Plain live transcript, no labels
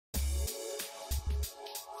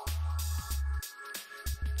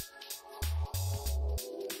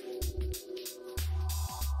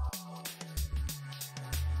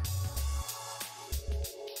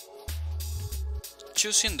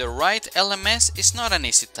Choosing the right LMS is not an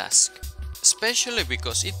easy task, especially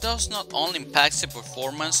because it does not only impact the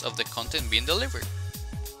performance of the content being delivered,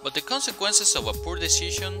 but the consequences of a poor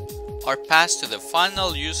decision are passed to the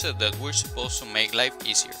final user that we're supposed to make life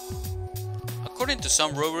easier. According to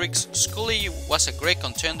some rubrics, Schoology was a great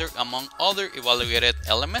contender among other evaluated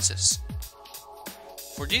LMSs.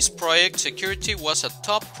 For this project, security was a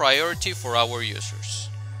top priority for our users.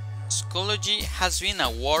 Schoology has been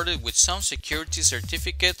awarded with some security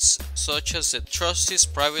certificates such as the Trustees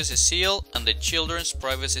Privacy Seal and the Children's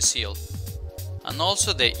Privacy Seal, and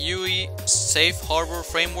also the UE Safe Harbor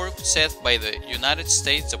Framework set by the United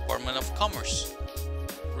States Department of Commerce.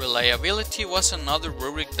 Reliability was another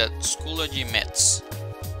rubric that Schoology met.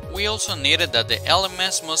 We also needed that the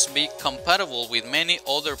LMS must be compatible with many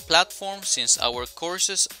other platforms since our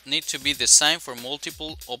courses need to be designed for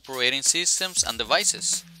multiple operating systems and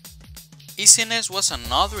devices. Easiness was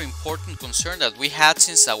another important concern that we had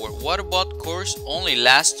since our Waterbot course only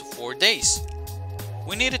lasts 4 days.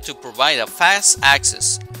 We needed to provide a fast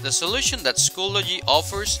access. The solution that Schoology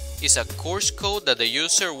offers is a course code that the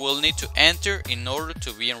user will need to enter in order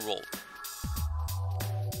to be enrolled.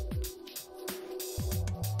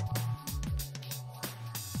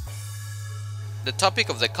 The topic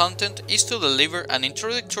of the content is to deliver an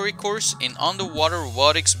introductory course in underwater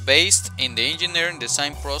robotics based in the engineering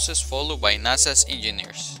design process followed by NASA's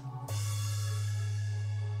engineers.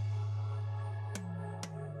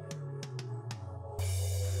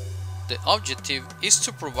 The objective is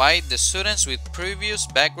to provide the students with previous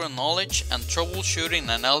background knowledge and troubleshooting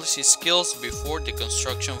analysis skills before the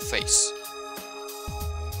construction phase.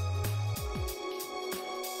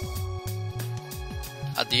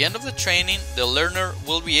 At the end of the training, the learner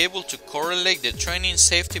will be able to correlate the training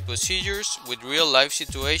safety procedures with real-life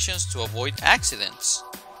situations to avoid accidents.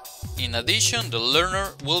 In addition, the learner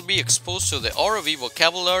will be exposed to the ROV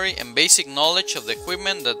vocabulary and basic knowledge of the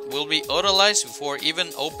equipment that will be utilized before even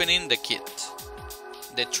opening the kit.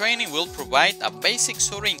 The training will provide a basic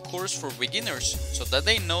soldering course for beginners so that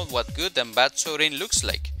they know what good and bad soldering looks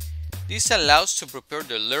like. This allows to prepare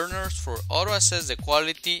the learners for auto-assess the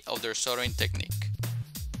quality of their soldering technique.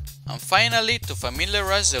 And finally, to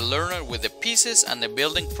familiarize the learner with the pieces and the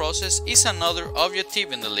building process is another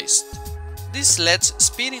objective in the list. This lets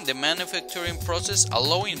speeding the manufacturing process,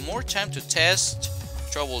 allowing more time to test,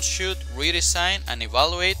 troubleshoot, redesign and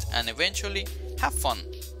evaluate, and eventually have fun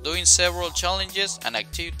doing several challenges and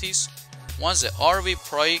activities once the RV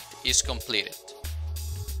project is completed.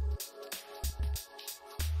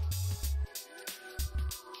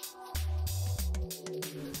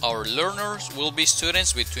 Our learners will be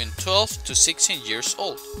students between 12 to 16 years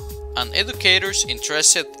old and educators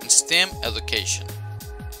interested in STEM education.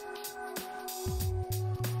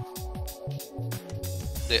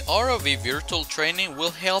 The ROV virtual training will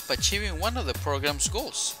help achieving one of the program's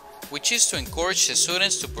goals, which is to encourage the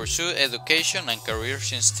students to pursue education and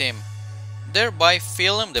careers in STEM, thereby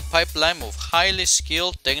filling the pipeline of highly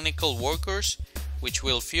skilled technical workers which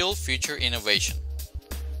will fuel future innovation.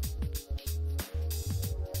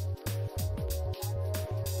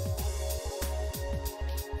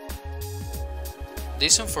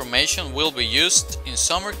 This information will be used in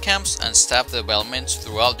summer camps and staff developments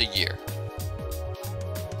throughout the year.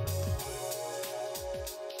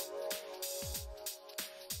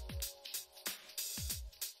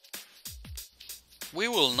 We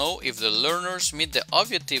will know if the learners meet the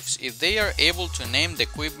objectives if they are able to name the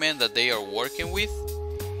equipment that they are working with,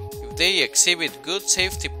 if they exhibit good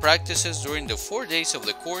safety practices during the 4 days of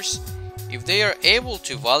the course, if they are able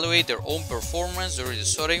to evaluate their own performance during the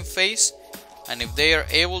soldering phase, and if they are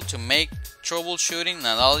able to make troubleshooting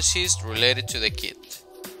analyses related to the kit.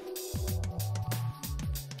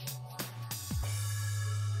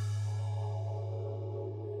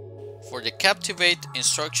 For the Captivate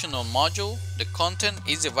instructional module, the content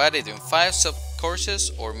is divided in 5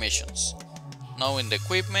 sub-courses or missions: knowing the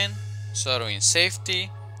equipment, soldering safety,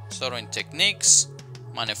 soldering techniques,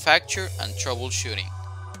 manufacture, and troubleshooting.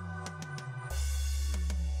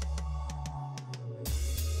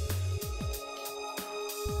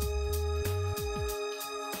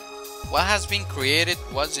 What has been created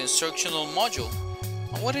was the instructional module,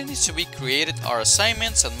 and what needs to be created are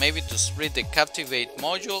assignments and maybe to split the Captivate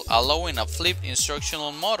module, allowing a flipped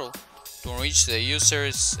instructional model to enrich the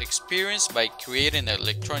user's experience by creating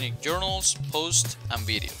electronic journals, posts, and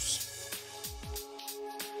videos.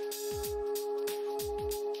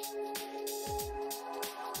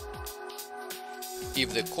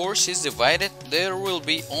 If the course is divided, there will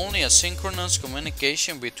be only asynchronous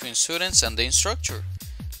communication between students and the instructor.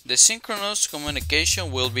 The synchronous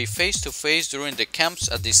communication will be face-to-face during the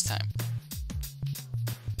camps at this time.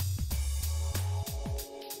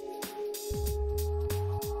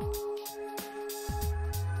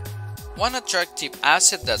 One attractive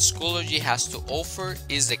asset that Schoology has to offer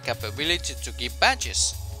is the capability to give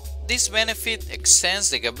badges. This benefit extends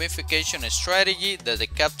the gamification strategy that the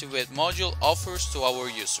Captivate module offers to our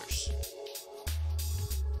users.